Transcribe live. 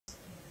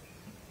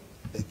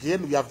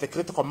Again, we have the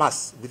critical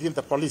mass within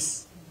the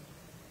police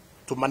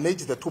to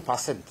manage the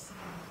 2%.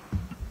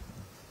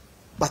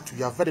 But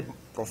we are very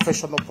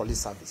professional police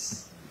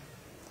service.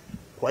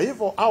 Kwa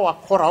hivyo hawa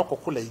kora wako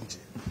kule nje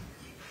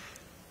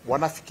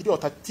wanafikiria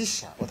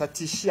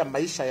watatishia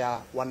maisha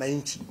ya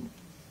wananchi.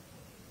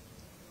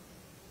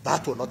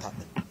 That will not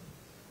happen.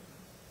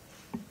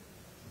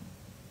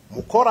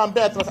 Mkora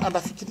ambaye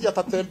anafikiria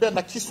atatembea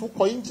na kisu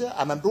huko nje,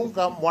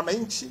 anandunga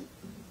mwananchi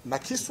na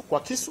kisu kwa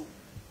kisu.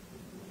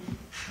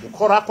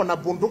 Mkora ako na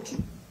bunduki,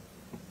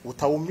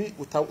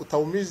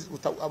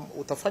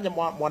 utafanya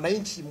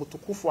mwananchi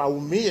mtukufu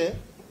aumie.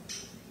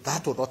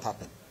 That will not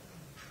happen.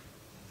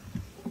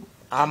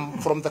 I'm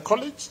from the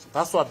college,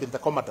 that's why I've been the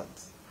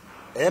commandant.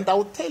 And I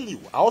will tell you,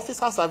 our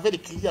officers are very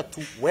clear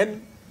to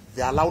when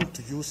they are allowed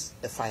to use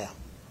a firearm.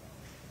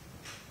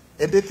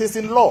 And it is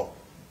in law,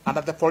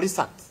 under the Police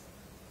Act.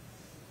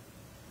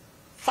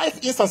 5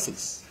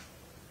 instances.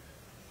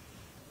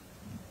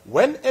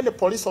 When any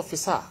police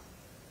officer,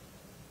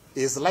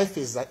 his life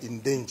is in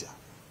danger,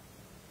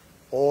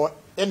 or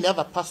any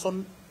other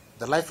person,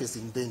 the life is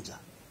in danger,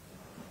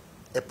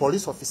 a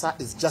police officer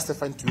is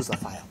justified to use a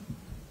firearm.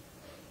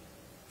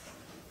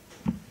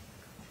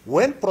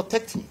 When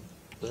protecting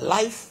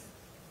life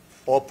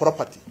or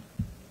property,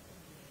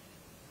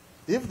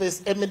 if there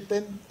is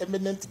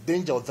imminent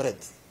danger or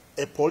threat,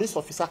 a police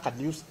officer can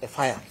use a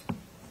firearm.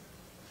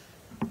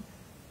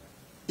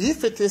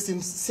 If it is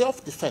in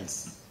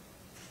self-defense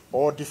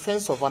or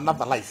defense of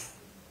another life,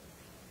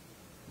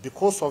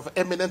 because of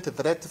imminent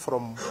threat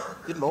from,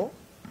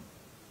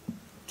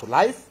 to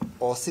life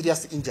or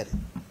serious injury,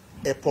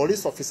 a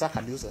police officer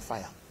can use a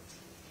firearm.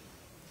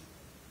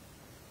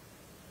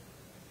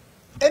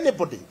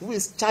 Anybody who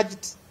is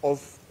charged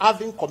of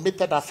having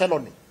committed a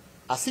felony,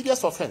 a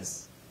serious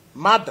offense,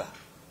 murder,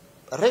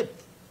 rape,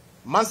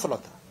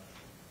 manslaughter,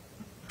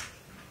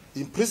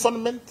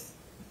 imprisonment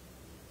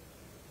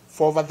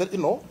for over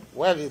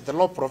where the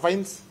law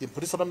provides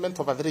imprisonment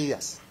over 3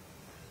 years.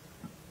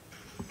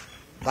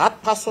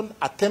 That person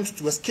attempts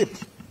to escape,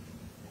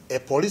 a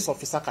police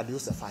officer can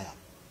use a firearm.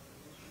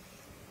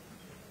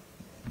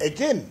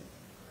 Again,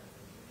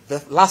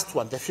 the last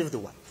one, the 5th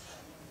one.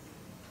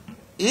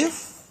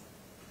 If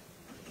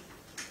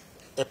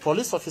a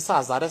police officer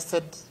has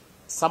arrested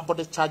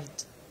somebody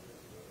charged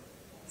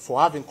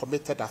for having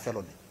committed a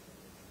felony,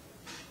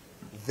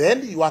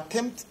 then you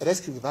attempt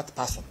rescuing that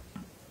person.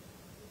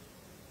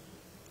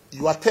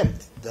 You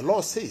attempt, the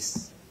law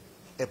says,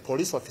 a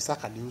police officer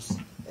can use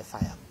a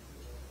firearm.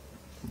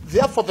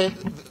 Therefore, the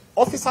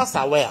officers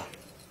are aware.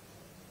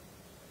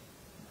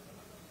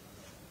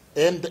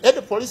 And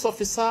any police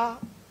officer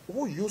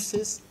who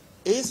uses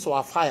ace or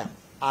a firearm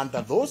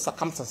under those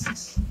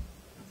circumstances,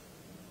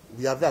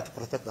 we are there to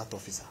protect that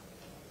officer.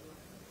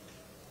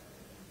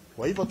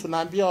 Kwa hivyo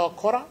tunaambia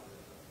wakora,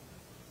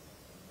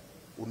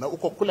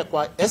 uko kule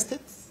kwa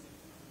estate,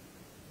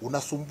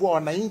 unasumbua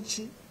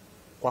wananchi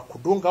kwa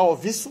kudunga au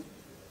visu,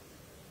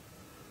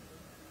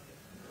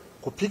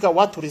 kupiga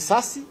watu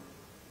risasi,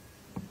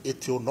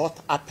 it will not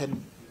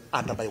happen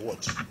under my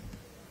watch.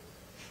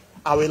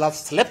 I will have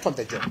slept on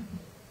the job.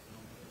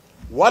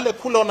 Wale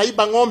kule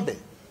wanaiba ng'ombe,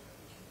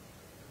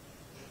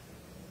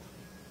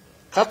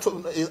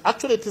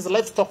 actually it is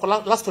livestock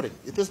rustling.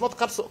 It is not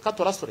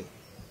cattle rustling.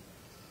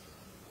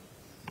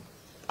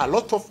 A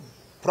lot of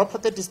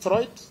property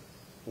destroyed,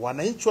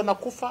 wananchi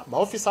wanakufa,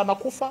 maofisa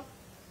wanakufa.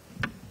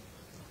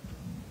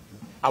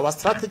 Our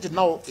strategy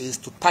now is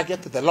to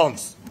target the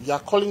lawns. We are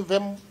calling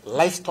them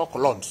livestock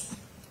lawns.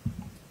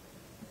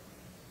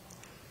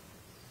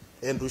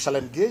 And we shall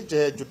engage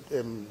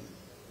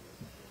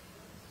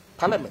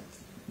Parliament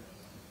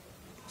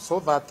so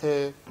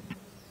that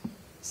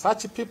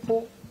such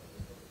people,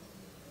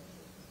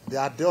 they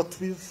are dealt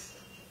with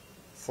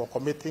for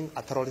committing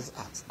a terrorist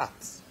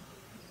act.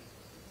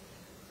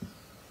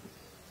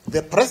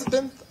 The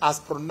President has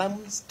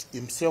pronounced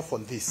himself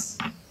on this.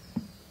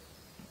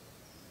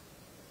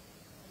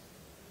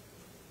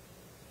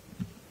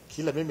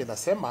 Kile mimi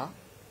nasema,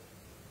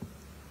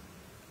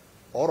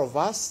 all of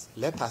us,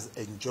 let us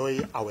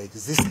enjoy our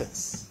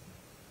existence.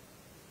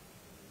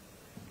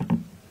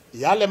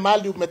 Yale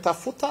mali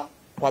umetafuta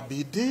kwa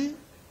bidii,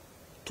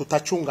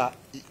 tutachunga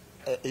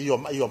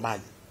hiyo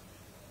mali.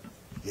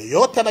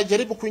 Yeyote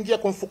anajaribu kuingia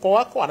kwa mfuko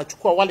wako,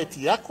 anachukua wallet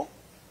yako,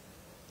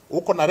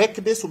 uko na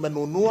reckless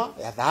umenunua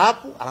ya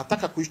dhahabu,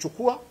 anataka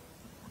kuichukua,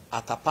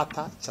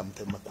 atapata cha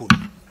mtema kuni.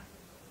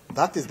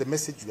 That is the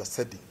message you are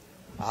sending.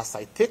 As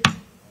I take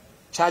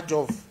charge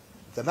of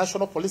the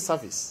National Police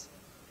Service,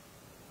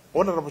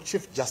 Honorable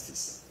Chief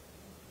Justice,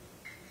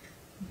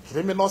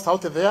 criminals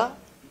out there,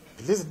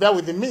 please bear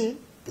with me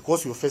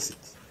because you face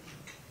it.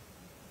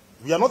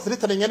 We are not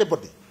threatening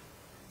anybody,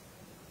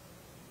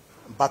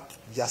 but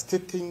we are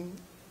stating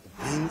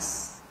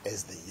things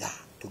as they are.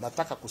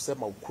 Tunataka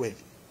kusema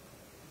ukweli.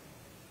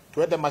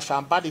 Tuende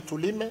mashambani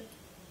tulime,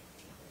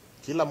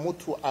 kila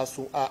mtu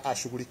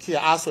ashughulikie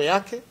aso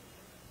yake,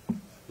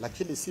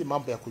 lakini si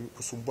mambo ya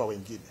kusumbua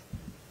wengine.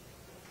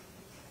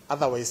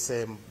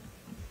 Otherwise,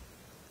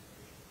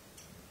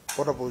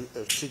 Honorable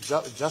Chief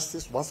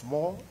Justice, once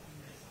more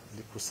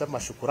ni kusema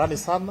shukurani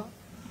sana.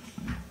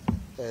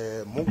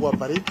 Mungu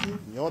abariki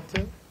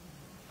nyote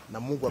na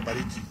Mungu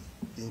abariki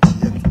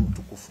nchi yetu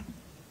tukufu.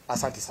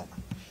 Asante sana.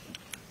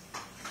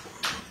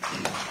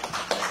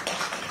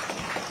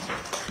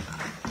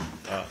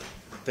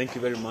 Thank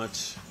you very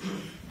much,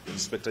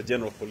 Inspector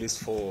General of Police,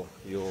 for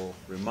your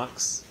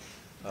remarks.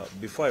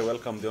 Before I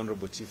welcome the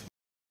Honorable Chief